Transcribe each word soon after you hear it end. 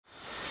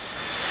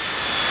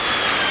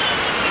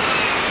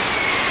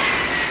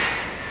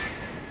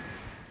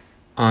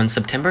On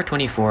September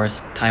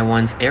 24th,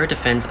 Taiwan's Air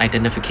Defense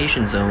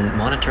Identification Zone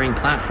monitoring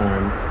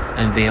platform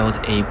unveiled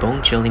a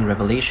bone-chilling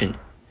revelation.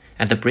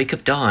 At the break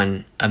of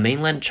dawn, a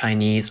mainland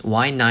Chinese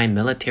Y-9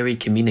 military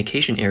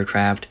communication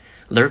aircraft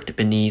lurked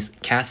beneath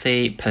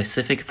Cathay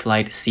Pacific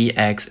Flight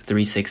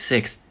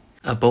CX-366,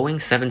 a Boeing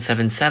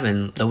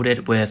 777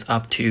 loaded with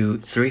up to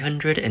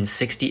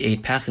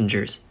 368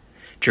 passengers,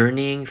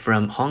 journeying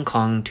from Hong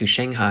Kong to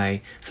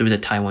Shanghai through the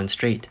Taiwan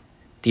Strait.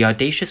 The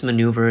audacious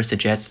maneuver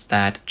suggests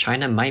that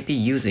China might be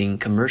using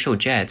commercial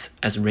jets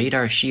as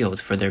radar shields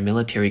for their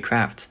military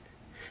crafts,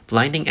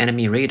 blinding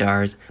enemy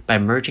radars by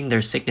merging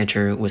their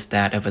signature with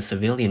that of a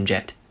civilian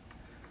jet.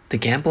 The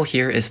gamble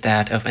here is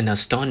that of an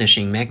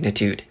astonishing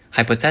magnitude.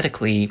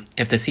 Hypothetically,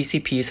 if the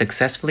CCP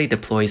successfully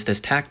deploys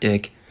this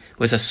tactic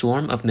with a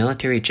swarm of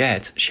military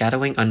jets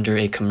shadowing under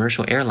a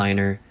commercial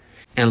airliner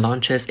and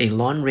launches a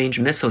long-range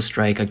missile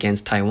strike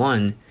against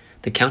Taiwan,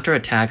 the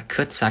counterattack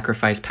could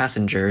sacrifice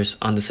passengers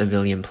on the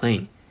civilian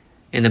plane.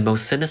 In the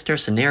most sinister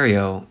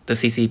scenario, the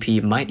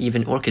CCP might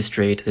even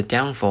orchestrate the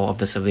downfall of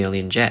the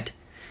civilian jet,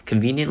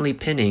 conveniently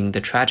pinning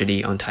the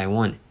tragedy on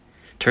Taiwan,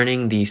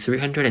 turning the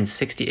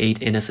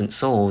 368 innocent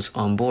souls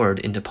on board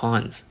into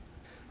pawns.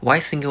 Why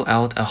single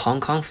out a Hong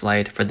Kong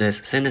flight for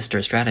this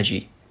sinister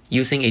strategy?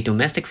 Using a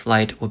domestic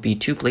flight would be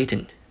too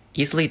blatant,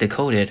 easily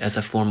decoded as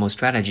a formal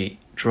strategy,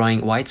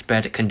 drawing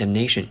widespread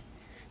condemnation.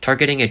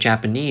 Targeting a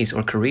Japanese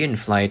or Korean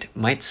flight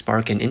might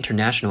spark an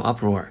international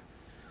uproar.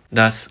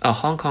 Thus, a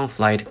Hong Kong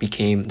flight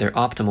became their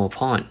optimal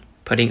pawn,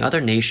 putting other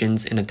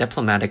nations in a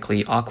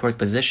diplomatically awkward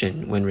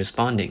position when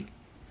responding.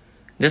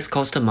 This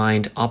calls to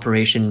mind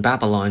Operation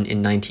Babylon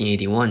in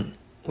 1981,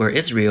 where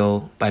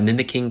Israel, by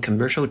mimicking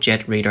commercial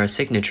jet radar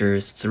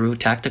signatures through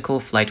tactical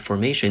flight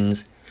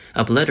formations,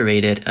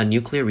 obliterated a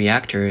nuclear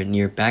reactor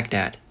near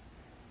Baghdad.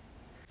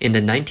 In the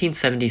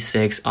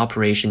 1976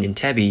 Operation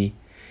Entebbe,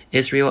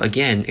 Israel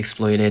again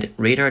exploited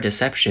radar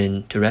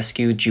deception to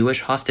rescue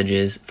Jewish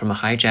hostages from a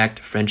hijacked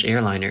French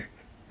airliner.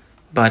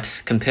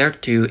 But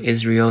compared to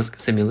Israel's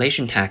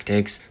simulation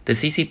tactics, the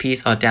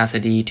CCP's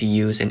audacity to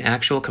use an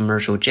actual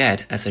commercial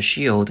jet as a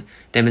shield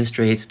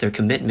demonstrates their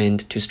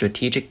commitment to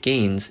strategic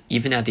gains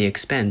even at the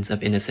expense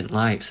of innocent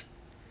lives.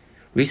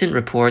 Recent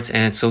reports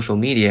and social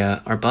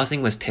media are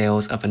buzzing with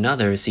tales of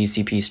another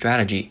CCP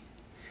strategy,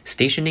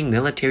 stationing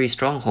military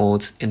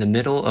strongholds in the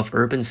middle of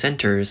urban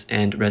centers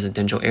and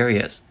residential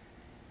areas.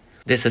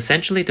 This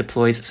essentially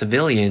deploys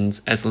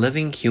civilians as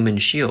living human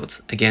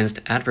shields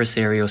against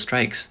adversarial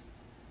strikes.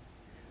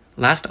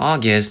 Last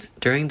August,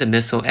 during the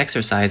missile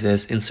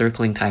exercises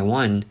encircling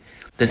Taiwan,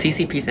 the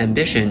CCP's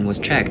ambition was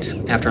checked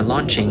after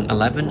launching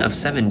 11 of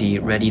 70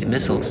 readied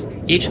missiles.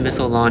 Each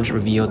missile launch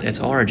revealed its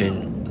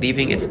origin,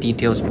 leaving its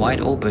details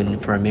wide open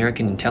for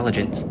American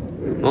intelligence.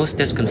 Most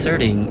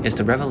disconcerting is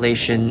the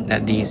revelation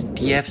that these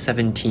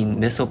DF-17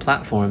 missile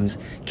platforms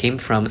came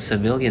from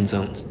civilian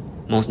zones,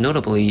 most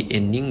notably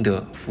in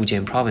Ningde,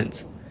 Fujian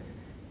province.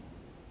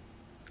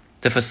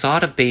 The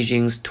facade of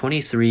Beijing's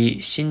 23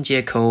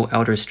 Xinjiekou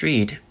Outer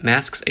Street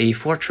masks a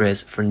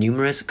fortress for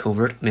numerous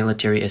covert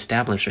military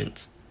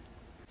establishments.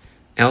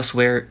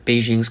 Elsewhere,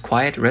 Beijing's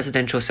quiet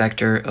residential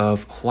sector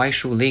of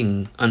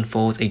Huaishuling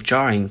unfolds a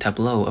jarring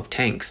tableau of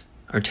tanks,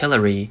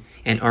 artillery,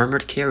 and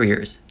armored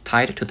carriers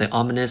tied to the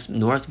ominous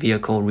North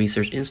Vehicle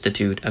Research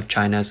Institute of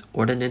China's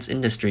ordnance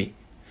industry,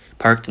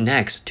 parked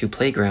next to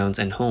playgrounds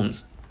and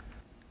homes.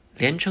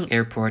 Liancheng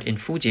Airport in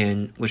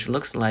Fujian, which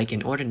looks like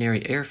an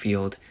ordinary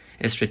airfield,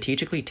 is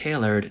strategically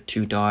tailored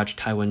to dodge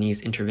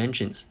Taiwanese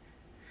interventions.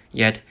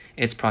 Yet,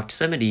 its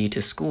proximity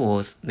to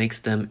schools makes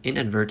them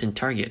inadvertent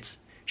targets,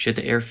 should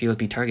the airfield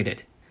be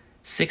targeted.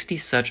 60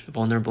 such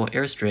vulnerable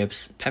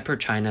airstrips pepper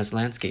China's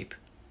landscape.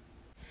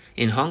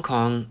 In Hong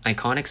Kong,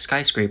 iconic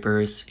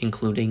skyscrapers,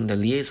 including the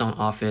Liaison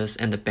Office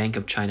and the Bank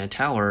of China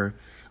Tower,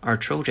 are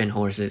Trojan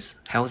horses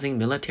housing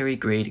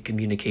military-grade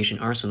communication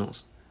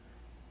arsenals.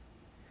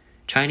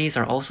 Chinese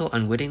are also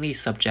unwittingly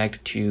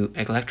subject to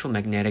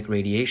electromagnetic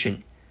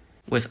radiation,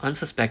 with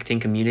unsuspecting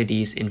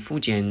communities in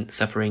Fujian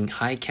suffering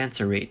high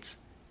cancer rates.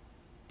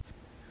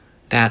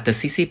 That the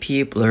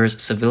CCP blurs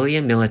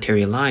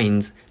civilian-military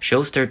lines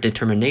shows their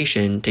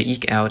determination to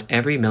eke out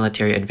every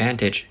military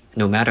advantage,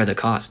 no matter the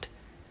cost.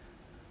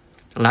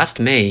 Last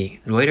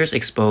May, Reuters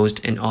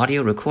exposed an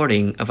audio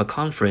recording of a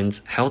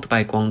conference held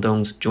by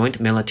Guangdong's Joint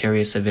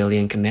Military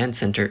Civilian Command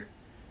Center.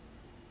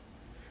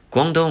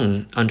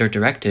 Guangdong, under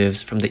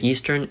directives from the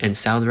eastern and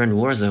southern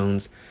war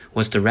zones,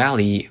 was to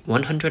rally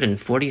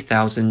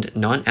 140,000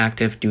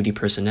 non-active duty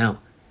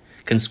personnel,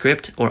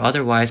 conscript or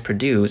otherwise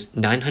produce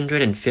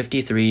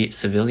 953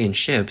 civilian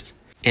ships,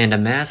 and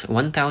amass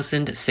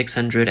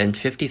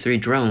 1,653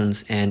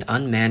 drones and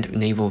unmanned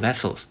naval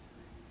vessels.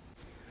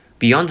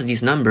 Beyond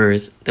these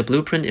numbers, the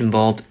blueprint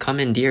involved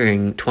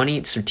commandeering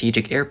 20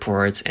 strategic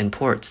airports and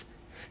ports,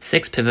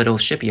 6 pivotal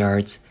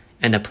shipyards,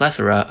 and a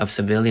plethora of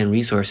civilian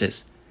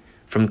resources,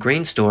 from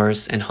grain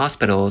stores and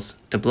hospitals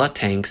to blood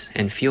tanks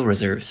and fuel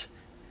reserves.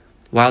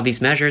 While these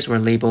measures were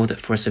labeled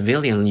for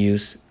civilian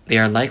use, they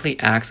are likely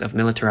acts of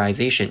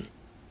militarization.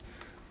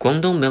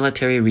 Guangdong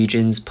Military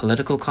Region's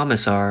political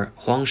commissar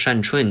Huang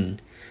Shanchun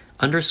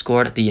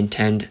underscored the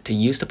intent to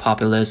use the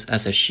populace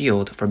as a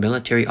shield for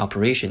military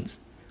operations.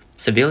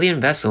 Civilian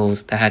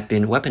vessels that had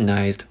been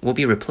weaponized will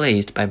be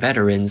replaced by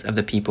veterans of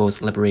the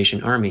People's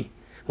Liberation Army.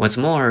 What's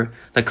more,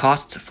 the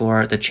costs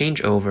for the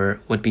changeover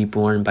would be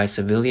borne by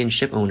civilian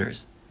ship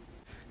owners.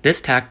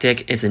 This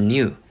tactic isn't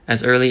new.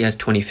 As early as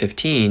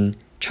 2015,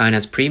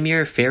 China's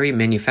premier ferry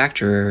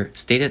manufacturer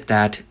stated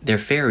that their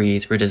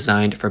ferries were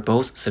designed for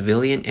both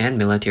civilian and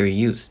military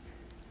use.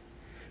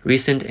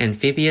 Recent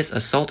amphibious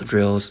assault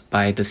drills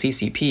by the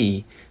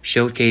CCP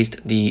showcased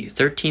the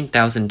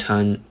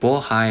 13,000-ton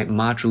Bohai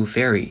Maju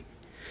ferry,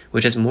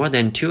 which is more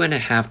than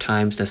 2.5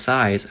 times the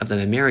size of the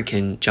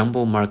American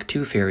Jumbo Mark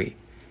II ferry.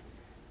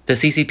 The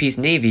CCP's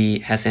Navy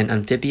has an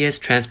amphibious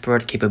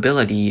transport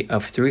capability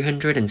of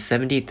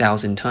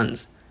 370,000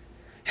 tons.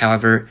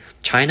 However,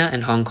 China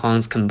and Hong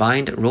Kong's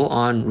combined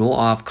roll-on,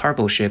 roll-off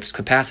cargo ships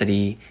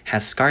capacity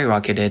has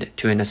skyrocketed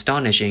to an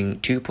astonishing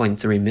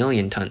 2.3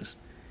 million tons.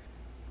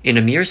 In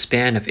a mere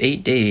span of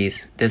 8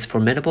 days, this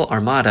formidable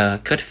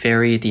armada could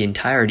ferry the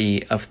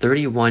entirety of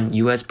 31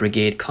 U.S.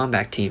 Brigade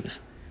combat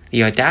teams.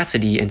 The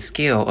audacity and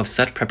scale of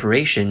such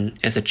preparation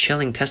is a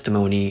chilling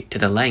testimony to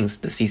the lengths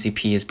the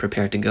CCP is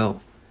prepared to go.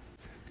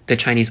 The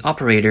Chinese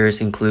operators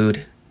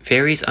include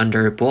ferries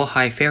under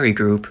Bohai Ferry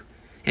Group,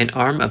 an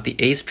arm of the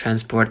 8th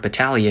Transport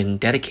Battalion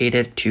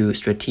dedicated to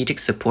strategic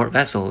support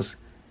vessels,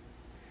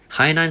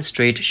 Taiwan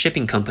Strait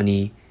Shipping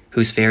Company,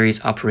 whose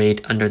ferries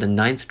operate under the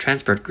 9th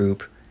Transport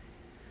Group,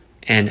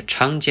 and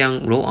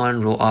Changjiang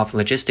Roll-on Roll-off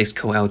Logistics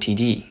Co.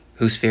 Ltd.,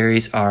 whose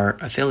ferries are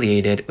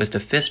affiliated with the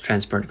 5th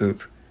Transport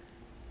Group.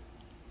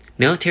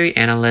 Military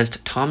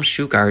analyst Tom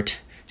Shugart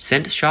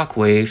sent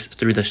shockwaves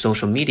through the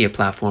social media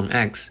platform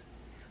X,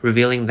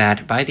 revealing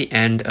that by the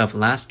end of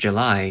last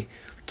July,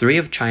 3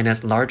 of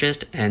China's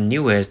largest and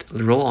newest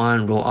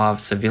roll-on roll-off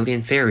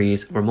civilian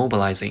ferries were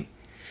mobilizing,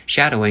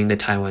 shadowing the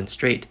Taiwan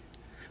Strait,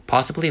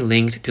 possibly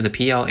linked to the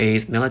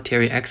PLA's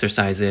military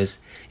exercises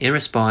in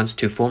response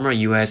to former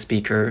U.S.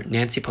 Speaker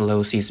Nancy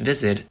Pelosi's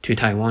visit to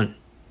Taiwan.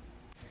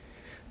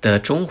 The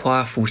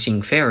Zhonghua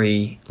Fuxing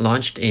Ferry,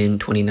 launched in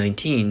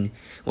 2019,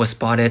 was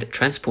spotted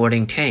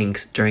transporting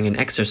tanks during an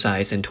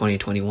exercise in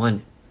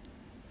 2021.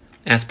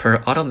 As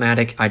per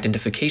automatic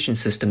identification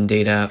system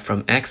data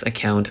from X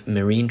account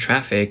Marine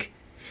Traffic,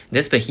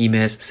 this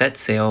behemoth set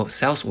sail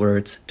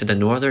southwards to the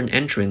northern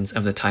entrance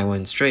of the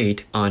Taiwan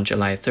Strait on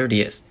July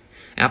 30th,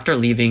 after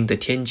leaving the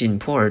Tianjin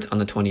port on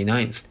the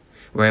 29th,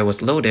 where it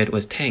was loaded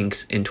with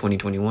tanks in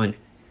 2021.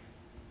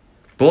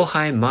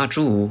 Bohai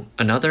Maju,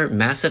 another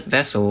massive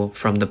vessel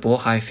from the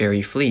Bohai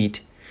ferry fleet,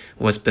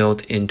 was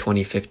built in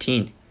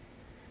 2015.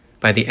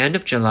 By the end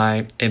of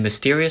July, it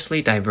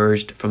mysteriously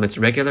diverged from its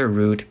regular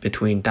route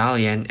between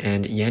Dalian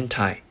and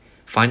Yantai,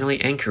 finally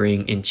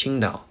anchoring in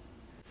Qingdao.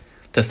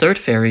 The third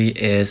ferry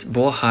is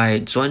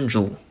Bohai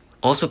Zuanzhu,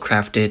 also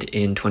crafted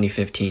in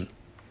 2015.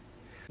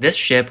 This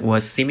ship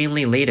was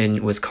seemingly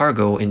laden with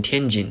cargo in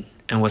Tianjin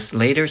and was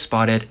later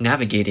spotted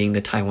navigating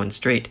the Taiwan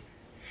Strait,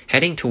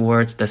 heading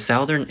towards the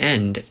southern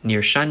end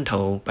near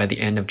Shantou by the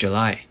end of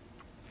July.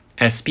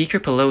 As Speaker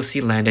Pelosi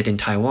landed in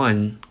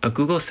Taiwan, a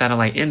Google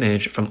satellite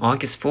image from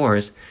August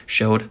 4th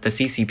showed the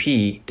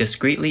CCP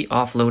discreetly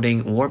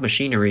offloading war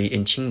machinery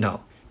in Qingdao,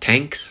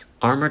 tanks,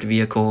 armored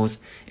vehicles,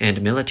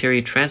 and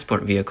military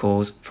transport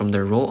vehicles from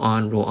their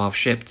roll-on, roll-off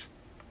ships.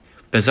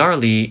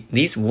 Bizarrely,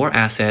 these war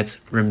assets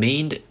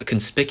remained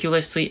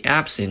conspicuously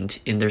absent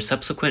in their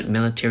subsequent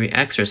military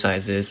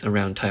exercises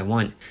around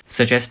Taiwan,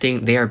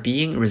 suggesting they are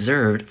being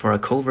reserved for a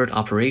covert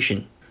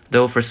operation,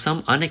 though for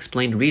some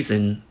unexplained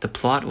reason, the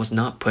plot was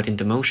not put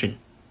into motion.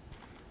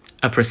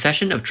 A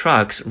procession of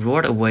trucks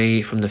roared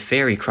away from the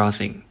ferry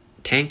crossing.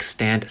 Tanks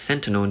stand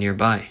sentinel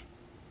nearby.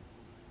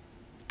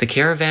 The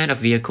caravan of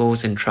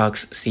vehicles and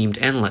trucks seemed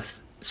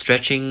endless,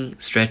 stretching,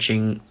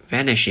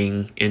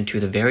 vanishing into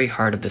the very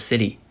heart of the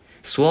city,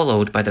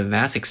 swallowed by the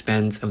vast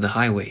expanse of the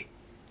highway.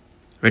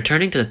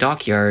 Returning to the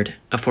dockyard,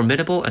 a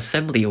formidable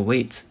assembly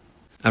awaits.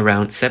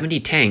 Around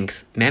 70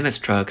 tanks,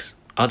 mammoth trucks,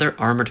 other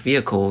armored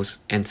vehicles,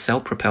 and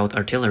self-propelled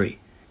artillery.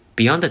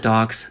 Beyond the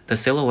docks, the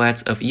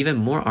silhouettes of even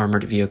more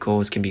armored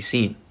vehicles can be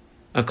seen.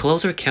 A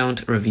closer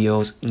count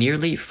reveals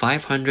nearly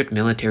 500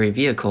 military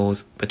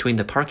vehicles between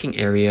the parking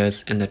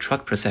areas and the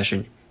truck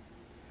procession.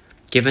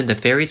 Given the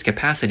ferry's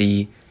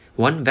capacity,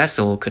 one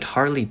vessel could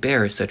hardly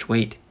bear such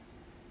weight.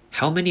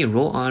 How many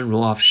roll-on,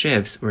 roll-off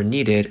ships were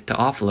needed to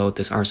offload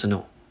this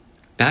arsenal?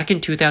 Back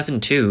in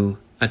 2002,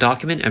 a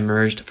document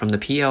emerged from the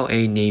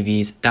PLA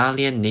Navy's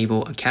Dalian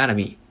Naval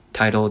Academy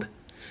titled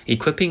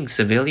Equipping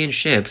Civilian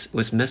Ships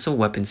with Missile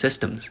Weapon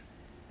Systems.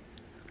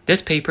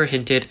 This paper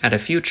hinted at a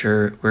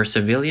future where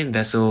civilian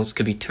vessels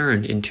could be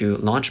turned into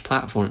launch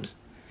platforms,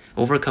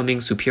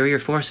 overcoming superior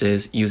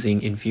forces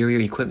using inferior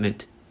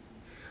equipment.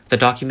 The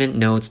document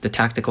notes the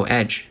tactical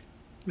edge,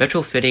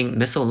 retrofitting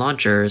missile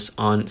launchers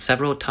on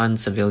several-ton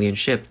civilian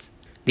ships.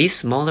 These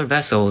smaller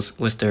vessels,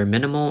 with their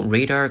minimal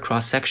radar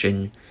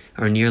cross-section,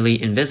 are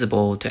nearly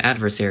invisible to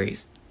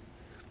adversaries.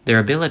 Their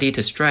ability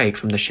to strike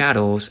from the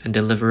shadows and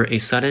deliver a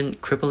sudden,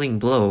 crippling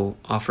blow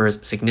offers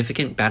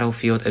significant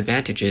battlefield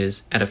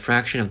advantages at a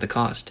fraction of the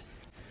cost.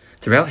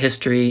 Throughout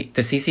history,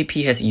 the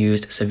CCP has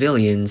used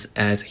civilians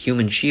as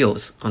human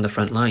shields on the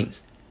front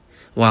lines,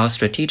 while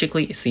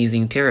strategically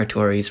seizing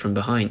territories from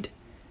behind.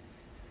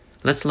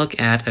 Let's look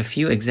at a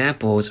few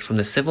examples from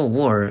the civil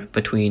war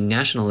between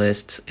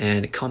nationalists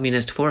and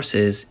communist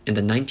forces in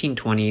the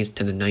 1920s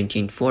to the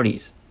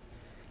 1940s.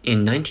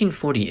 In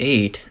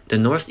 1948, the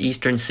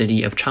northeastern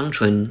city of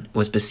Changchun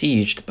was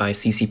besieged by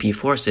CCP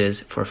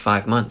forces for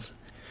 5 months.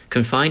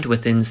 Confined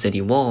within city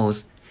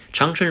walls,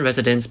 Changchun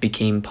residents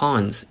became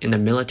pawns in the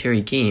military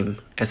game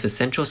as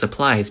essential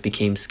supplies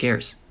became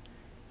scarce.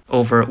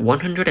 Over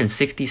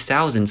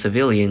 160,000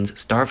 civilians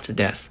starved to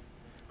death,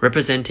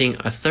 representing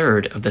a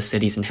third of the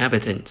city's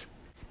inhabitants.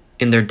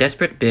 In their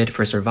desperate bid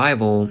for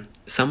survival,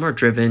 some were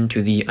driven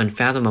to the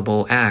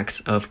unfathomable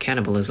acts of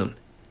cannibalism,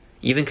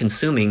 even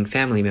consuming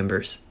family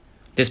members.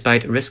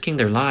 Despite risking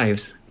their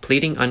lives,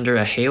 pleading under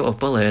a hail of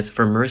bullets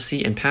for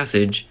mercy and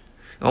passage,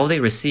 all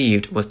they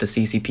received was the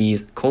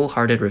CCP's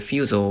cold-hearted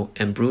refusal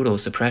and brutal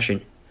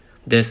suppression.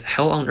 This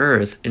hell on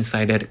earth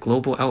incited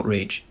global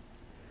outrage.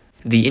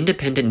 The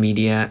independent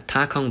media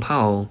Ta Kung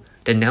Pao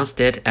denounced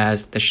it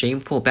as the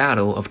shameful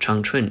battle of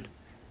Changchun.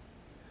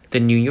 The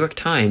New York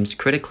Times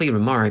critically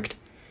remarked,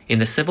 in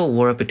the civil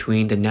war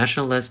between the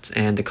nationalists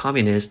and the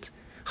communists,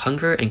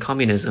 hunger and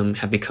communism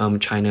have become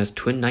China's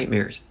twin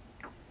nightmares.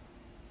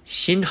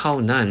 Xin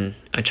Haonan,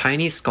 a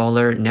Chinese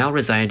scholar now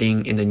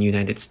residing in the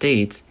United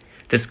States,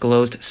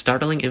 disclosed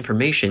startling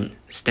information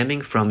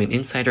stemming from an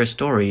insider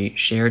story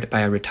shared by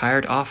a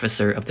retired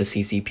officer of the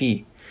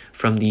CCP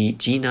from the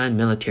Jinan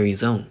military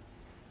zone.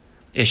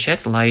 It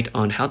sheds light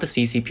on how the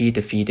CCP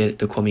defeated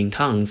the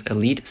Kuomintang's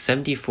elite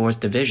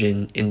 74th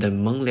Division in the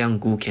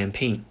Menglianggu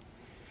campaign.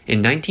 In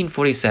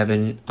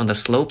 1947, on the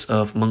slopes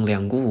of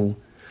Menglianggu,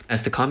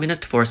 as the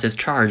communist forces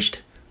charged,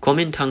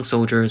 Kuomintang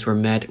soldiers were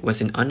met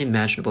with an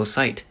unimaginable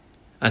sight,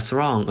 a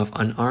throng of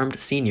unarmed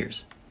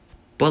seniors.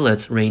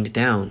 Bullets rained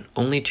down,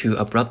 only to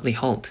abruptly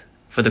halt,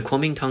 for the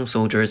Kuomintang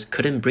soldiers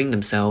couldn't bring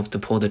themselves to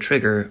pull the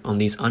trigger on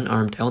these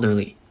unarmed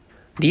elderly.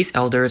 These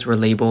elders were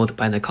labeled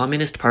by the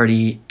Communist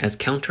Party as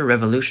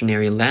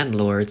counter-revolutionary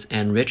landlords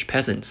and rich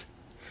peasants,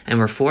 and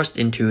were forced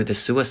into the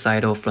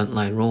suicidal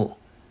frontline role.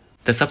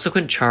 The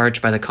subsequent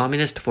charge by the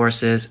communist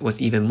forces was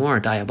even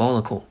more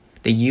diabolical.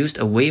 They used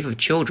a wave of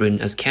children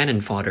as cannon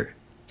fodder,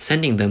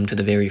 sending them to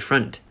the very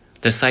front.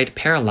 The sight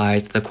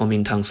paralyzed the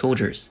Kuomintang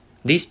soldiers.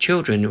 These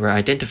children were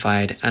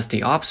identified as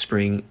the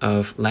offspring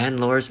of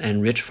landlords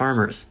and rich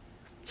farmers.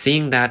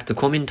 Seeing that the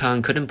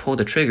Kuomintang couldn't pull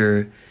the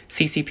trigger,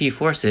 CCP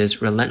forces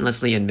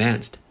relentlessly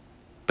advanced.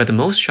 But the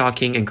most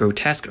shocking and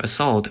grotesque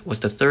assault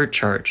was the third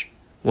charge.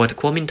 What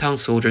Kuomintang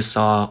soldiers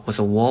saw was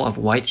a wall of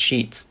white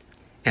sheets.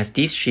 As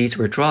these sheets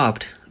were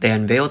dropped, they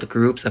unveiled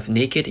groups of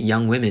naked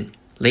young women,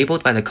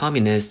 labeled by the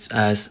communists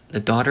as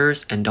the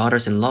daughters and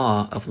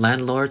daughters-in-law of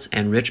landlords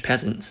and rich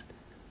peasants.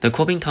 The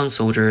Kuomintang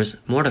soldiers,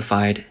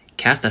 mortified,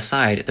 cast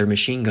aside their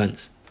machine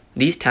guns.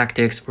 These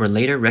tactics were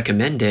later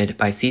recommended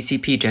by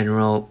CCP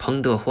General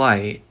Peng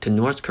De-huai to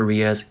North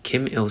Korea's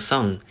Kim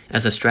Il-sung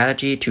as a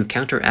strategy to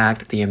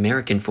counteract the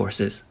American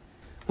forces.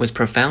 With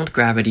profound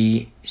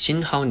gravity,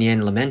 Xin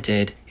Haonian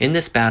lamented, "In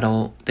this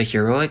battle, the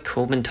heroic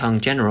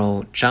Kuomintang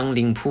general Zhang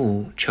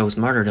Lingpu chose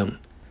martyrdom.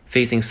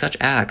 Facing such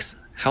acts,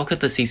 how could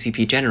the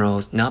CCP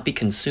generals not be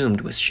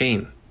consumed with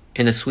shame?"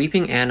 In the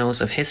sweeping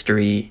annals of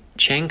history,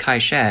 Chiang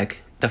Kai-shek,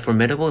 the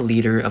formidable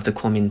leader of the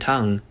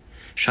Kuomintang,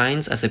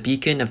 shines as a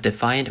beacon of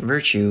defiant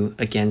virtue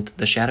against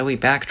the shadowy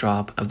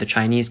backdrop of the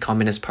Chinese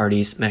Communist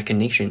Party's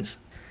machinations.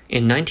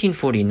 In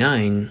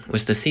 1949,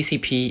 with the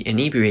CCP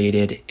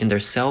inebriated in their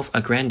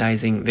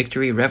self-aggrandizing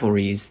victory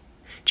revelries,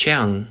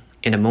 Chiang,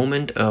 in a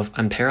moment of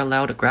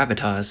unparalleled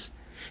gravitas,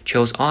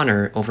 chose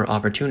honor over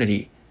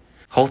opportunity,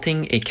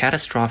 halting a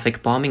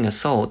catastrophic bombing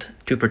assault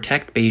to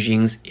protect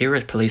Beijing's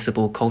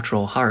irreplaceable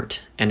cultural heart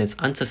and its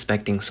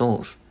unsuspecting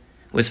souls.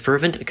 With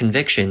fervent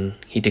conviction,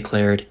 he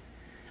declared,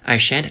 "I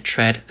shan't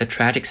tread the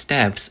tragic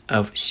steps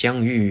of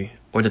Xiang Yu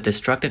or the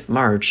destructive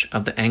march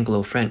of the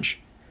Anglo-French.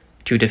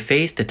 To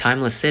deface the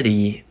timeless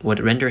city would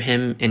render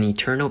him an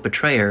eternal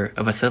betrayer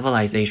of a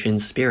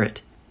civilization's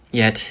spirit."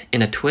 Yet,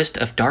 in a twist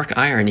of dark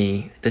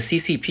irony, the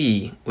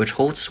CCP, which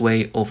holds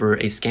sway over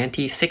a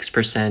scanty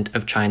 6%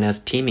 of China's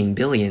teeming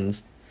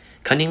billions,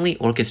 cunningly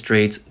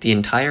orchestrates the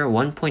entire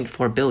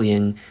 1.4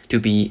 billion to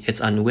be its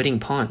unwitting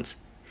pawns,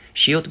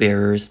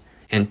 shield-bearers,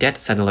 and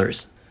debt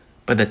settlers.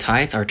 But the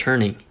tides are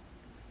turning.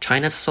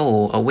 China's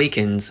soul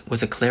awakens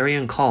with a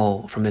clarion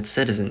call from its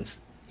citizens.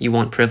 You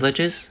want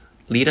privileges?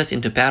 Lead us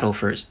into battle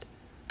first.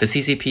 The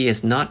CCP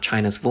is not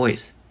China's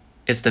voice.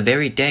 It's the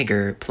very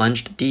dagger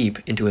plunged deep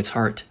into its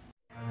heart.